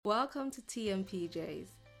Welcome to TMPJs.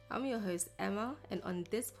 I'm your host Emma, and on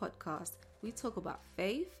this podcast, we talk about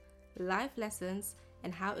faith, life lessons,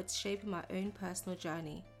 and how it's shaping my own personal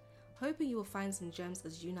journey. Hoping you will find some gems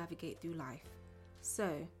as you navigate through life.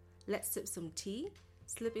 So, let's sip some tea,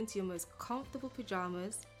 slip into your most comfortable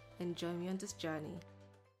pajamas, and join me on this journey.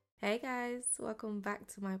 Hey guys, welcome back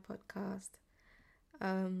to my podcast.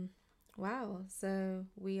 Wow, so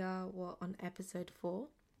we are on episode 4,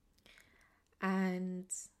 and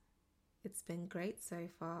it's been great so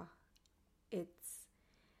far.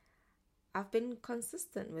 I've been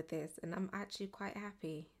consistent with this, and I'm actually quite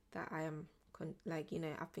happy that I am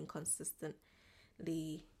I've been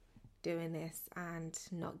consistently doing this and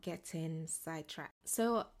not getting sidetracked.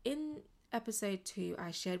 So in episode 2,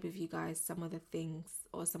 I shared with you guys some of the things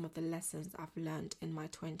or some of the lessons I've learned in my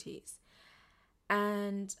 20s.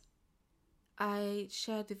 And I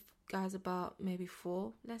shared with you guys about maybe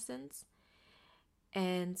 4 lessons.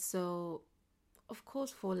 And so, of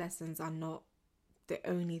course, 4 lessons are not the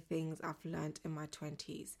only things I've learned in my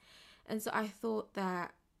 20s. And so I thought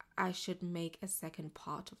that I should make a second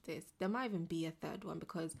part of this. There might even be a third one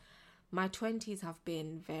because my 20s have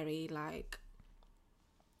been very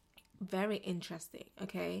interesting,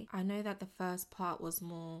 okay? I know that the first part was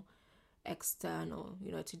more external,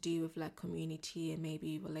 to do with like community and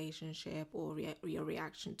maybe relationship or your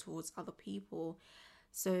reaction towards other people.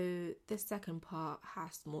 So this second part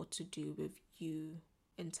has more to do with you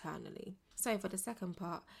internally. So for the second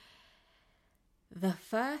part, the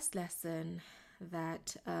first lesson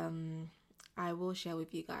that I will share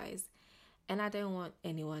with you guys, and I don't want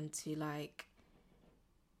anyone to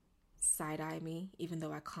side-eye me, even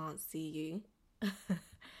though I can't see you.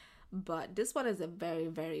 But this one is a very,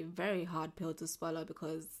 very, very hard pill to swallow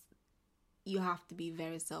because you have to be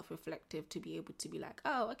very self-reflective to be able to be like,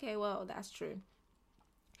 oh, okay, well, that's true.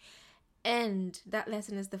 And that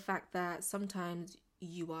lesson is the fact that sometimes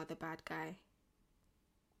you are the bad guy.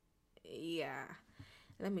 Yeah.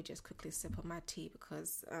 Let me just quickly sip on my tea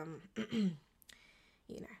because,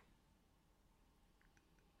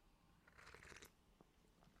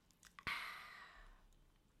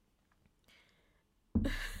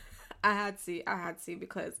 I had to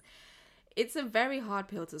because it's a very hard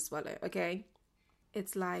pill to swallow, okay?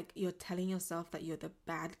 It's like you're telling yourself that you're the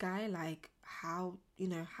bad guy. Like, how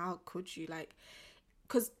could you?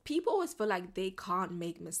 Because people always feel like they can't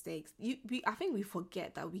make mistakes. I think we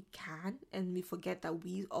forget that we can, and we forget that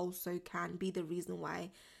we also can be the reason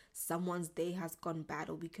why someone's day has gone bad,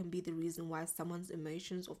 or we can be the reason why someone's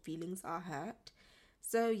emotions or feelings are hurt.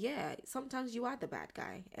 So yeah, sometimes you are the bad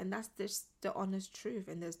guy, and that's just the honest truth,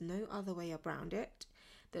 and there's no other way around it.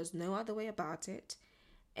 There's no other way about it.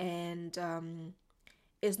 And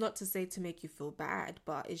it's not to say to make you feel bad,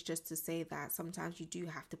 but it's just to say that sometimes you do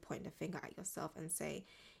have to point the finger at yourself and say,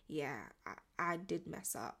 yeah, I did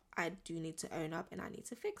mess up. I do need to own up and I need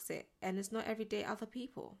to fix it. And it's not every day other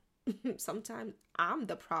people. Sometimes I'm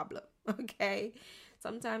the problem, okay?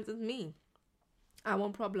 Sometimes it's me. I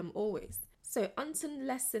want problem always. So on to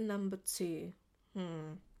lesson number 2.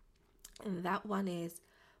 And that one is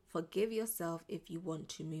forgive yourself if you want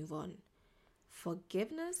to move on.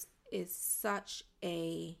 Forgiveness is such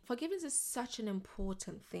an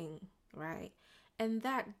important thing, right? And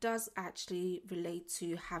that does actually relate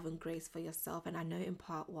to having grace for yourself. And I know in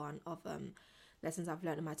part 1 of lessons I've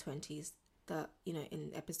learned in my 20s, that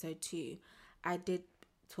in episode 2, I did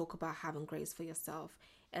talk about having grace for yourself.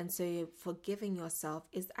 And so forgiving yourself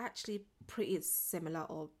is actually pretty similar,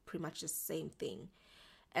 or pretty much the same thing.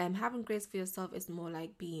 Having grace for yourself is more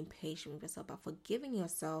like being patient with yourself, but forgiving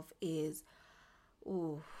yourself is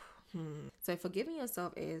So forgiving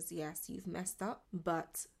yourself is, yes, you've messed up,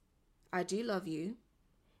 but I do love you,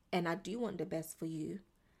 and I do want the best for you,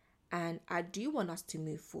 and I do want us to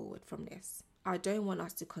move forward from this. I don't want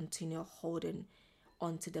us to continue holding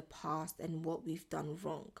on to the past and what we've done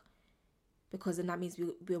wrong, because then that means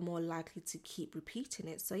we're more likely to keep repeating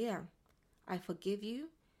it. So yeah, I forgive you,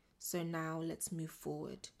 so now let's move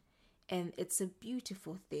forward. And it's a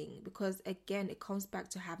beautiful thing because, again, it comes back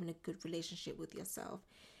to having a good relationship with yourself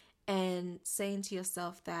and saying to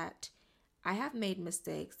yourself that I have made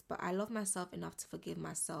mistakes, but I love myself enough to forgive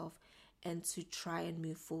myself and to try and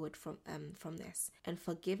move forward from this. And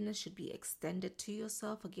forgiveness should be extended to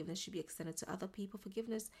yourself. Forgiveness should be extended to other people.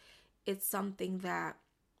 Forgiveness, it's something that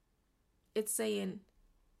it's saying,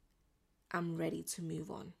 I'm ready to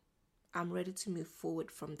move on. I'm ready to move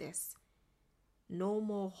forward from this. No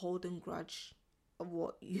more holding grudge of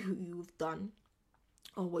what you've done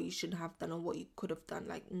or what you should have done or what you could have done.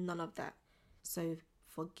 Like, none of that. So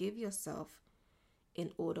forgive yourself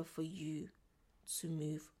in order for you to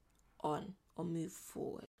move on. or move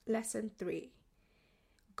forward. Lesson 3.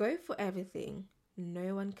 Go for everything.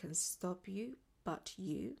 No one can stop you but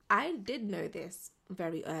you. I did know this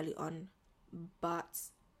very early on, but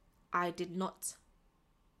I did not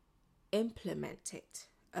implement it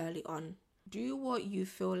early on. Do what you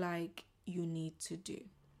feel like you need to do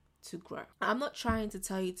to grow. I'm not trying to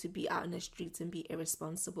tell you to be out in the streets and be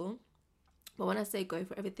irresponsible, but when I say go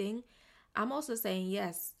for everything, I'm also saying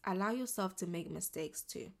yes, allow yourself to make mistakes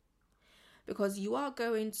too, because you are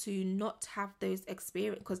going to not have those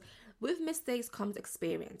experience. Because with mistakes comes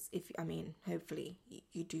experience. Hopefully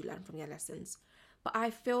you do learn from your lessons. But I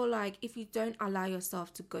feel like if you don't allow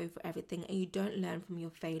yourself to go for everything and you don't learn from your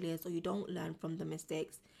failures or you don't learn from the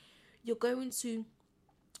mistakes, you're going to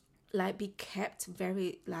be kept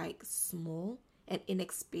very small and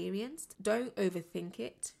inexperienced. Don't overthink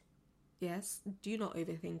it. Yes, do not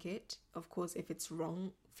overthink it. Of course, if it's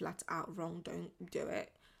wrong, flat out wrong, don't do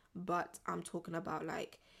it. But I'm talking about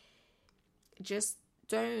just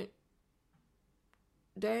don't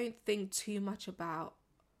think too much about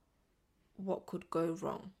what could go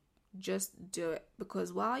wrong. Just do it,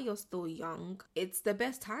 because while you're still young, it's the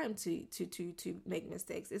best time to make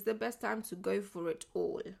mistakes. It's the best time to go for it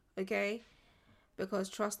all, okay? Because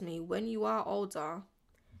trust me, when you are older,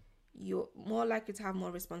 you're more likely to have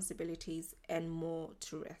more responsibilities and more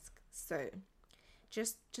to risk. So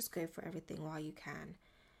just go for everything while you can.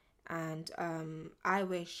 And I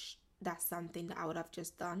wish that's something that I would have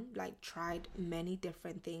just done, tried many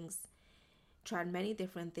different things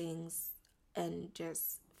and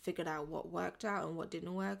just figured out what worked out and what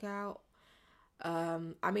didn't work out.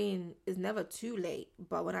 It's never too late,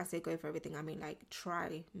 but when I say go for everything, I mean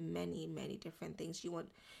try many different things you want.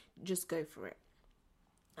 Just go for it.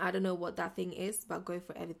 I don't know what that thing is, but go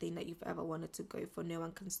for everything that you've ever wanted to go for. No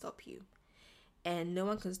one can stop you. And no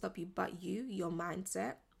one can stop you but you, your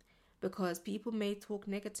mindset. Because people may talk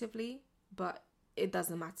negatively, but it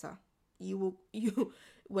doesn't matter. You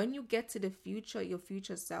when you get to the future, your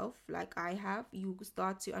future self, like I have, you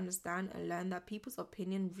start to understand and learn that people's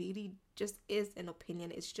opinion really just is an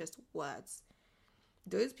opinion. It's just words.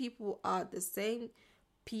 Those people are the same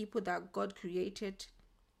people that God created,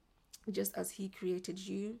 just as He created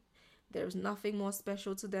you. There's nothing more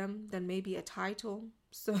special to them than maybe a title.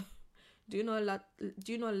 So do not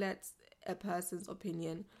let a person's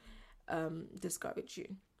opinion discourage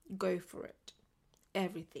you. Go for it.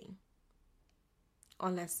 Everything.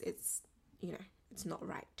 Unless it's, it's not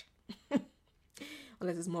right.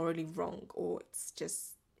 Unless it's morally wrong or it's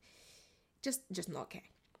just not okay.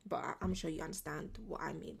 But I'm sure you understand what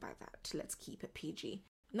I mean by that. Let's keep it PG.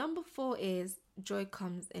 Number 4 is joy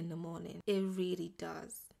comes in the morning. It really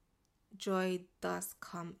does. Joy does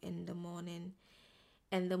come in the morning.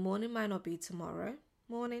 And the morning might not be tomorrow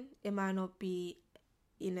morning. It might not be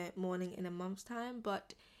morning in a month's time.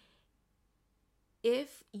 But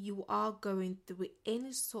if you are going through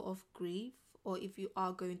any sort of grief, or if you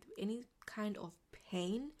are going through any kind of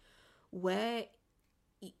pain where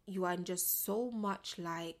you are in just so much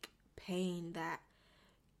pain that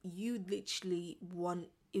you literally want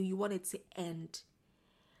it to end,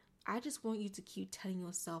 I just want you to keep telling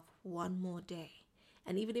yourself one more day.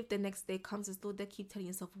 And even if the next day comes, as though they keep telling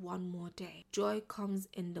yourself one more day. Joy comes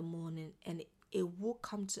in the morning, and it will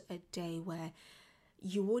come to a day where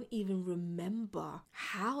you won't even remember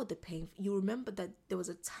how the pain. You remember that there was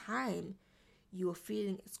a time you were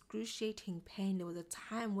feeling excruciating pain. There was a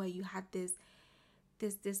time where you had this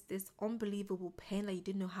unbelievable pain that you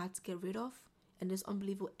didn't know how to get rid of, and this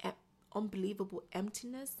unbelievable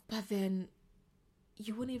emptiness. But then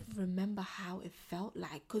you wouldn't even remember how it felt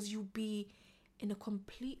like, because you'll be in a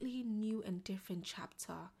completely new and different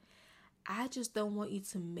chapter. I just don't want you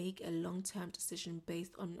to make a long-term decision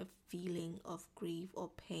based on a feeling of grief or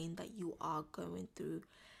pain that you are going through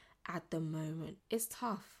at the moment. It's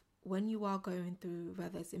tough when you are going through,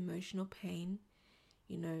 whether it's emotional pain,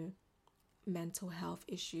 mental health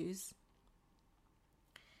issues,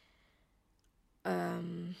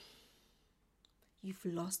 you've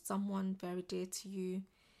lost someone very dear to you.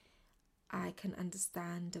 I can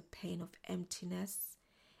understand the pain of emptiness,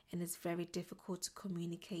 and it's very difficult to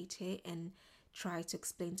communicate it and try to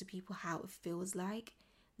explain to people how it feels like.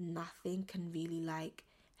 Nothing can really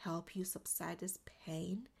help you subside this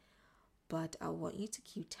pain, but I want you to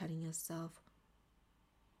keep telling yourself,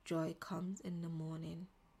 joy comes in the morning.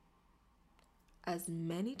 As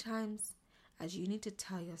many times as you need to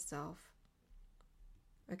tell yourself,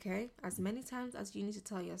 okay? As many times as you need to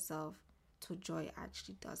tell yourself, till joy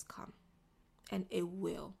actually does come. And it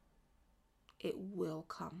will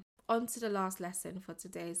come. On to the last lesson for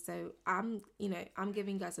today. So I'm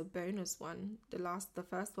giving you guys a bonus one. The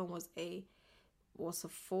first one was a also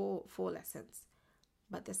four lessons.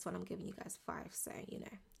 But this one I'm giving you guys 5, so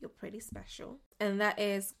you're pretty special. And that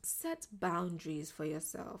is, set boundaries for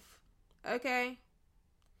yourself. Okay?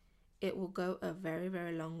 It will go a very,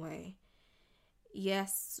 very long way.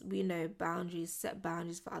 Yes, we know boundaries, set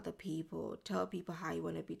boundaries for other people, tell people how you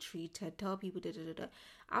want to be treated, tell people da.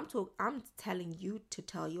 I'm telling you to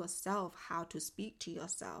tell yourself how to speak to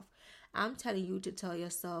yourself. I'm telling you to tell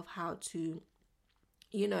yourself how to,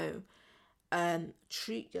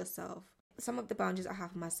 treat yourself. Some of the boundaries I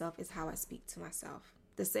have for myself is how I speak to myself.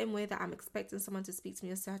 The same way that I'm expecting someone to speak to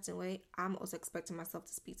me a certain way, I'm also expecting myself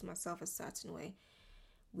to speak to myself a certain way.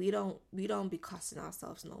 We don't be cussing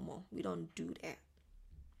ourselves no more. We don't do that.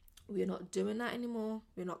 We're not doing that anymore.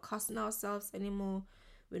 We're not cussing ourselves anymore.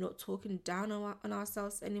 We're not talking down on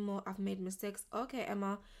ourselves anymore. I've made mistakes. Okay,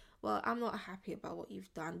 Emma, well, I'm not happy about what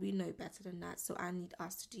you've done. We know better than that, so I need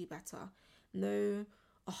us to do better. No,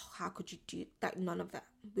 how could you do that? None of that.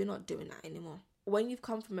 We're not doing that anymore. When you've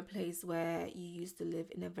come from a place where you used to live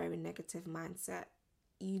in a very negative mindset,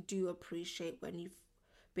 you do appreciate when you've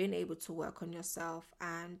been able to work on yourself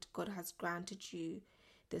and God has granted you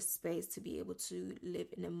the space to be able to live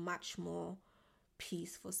in a much more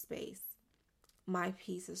peaceful space. My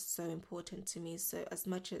peace is so important to me. So as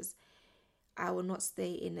much as I will not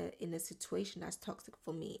stay in a situation that's toxic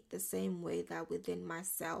for me, the same way that within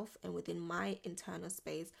myself and within my internal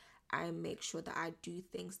space, I make sure that I do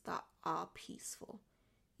things that are peaceful,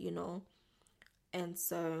 And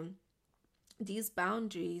so these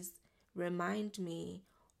boundaries remind me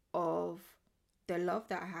of the love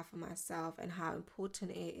that I have for myself and how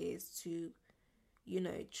important it is to,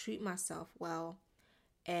 treat myself well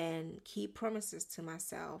and keep promises to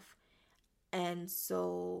myself. And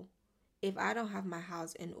so if I don't have my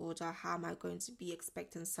house in order, how am I going to be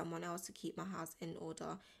expecting someone else to keep my house in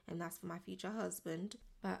order? And that's for my future husband.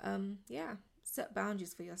 But set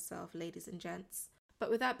boundaries for yourself, ladies and gents. But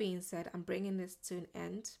with that being said, I'm bringing this to an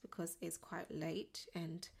end because it's quite late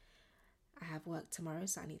and I have work tomorrow,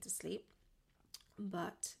 so I need to sleep.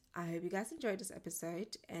 But I hope you guys enjoyed this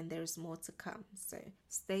episode and there's more to come. So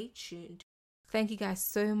stay tuned. Thank you guys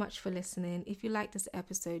so much for listening. If you like this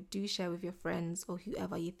episode, do share with your friends or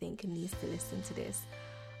whoever you think needs to listen to this.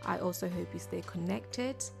 I also hope you stay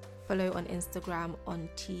connected. Follow on Instagram on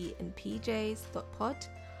tandpjs.pod.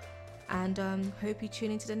 And hope you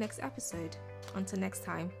tune into the next episode. Until next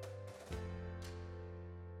time.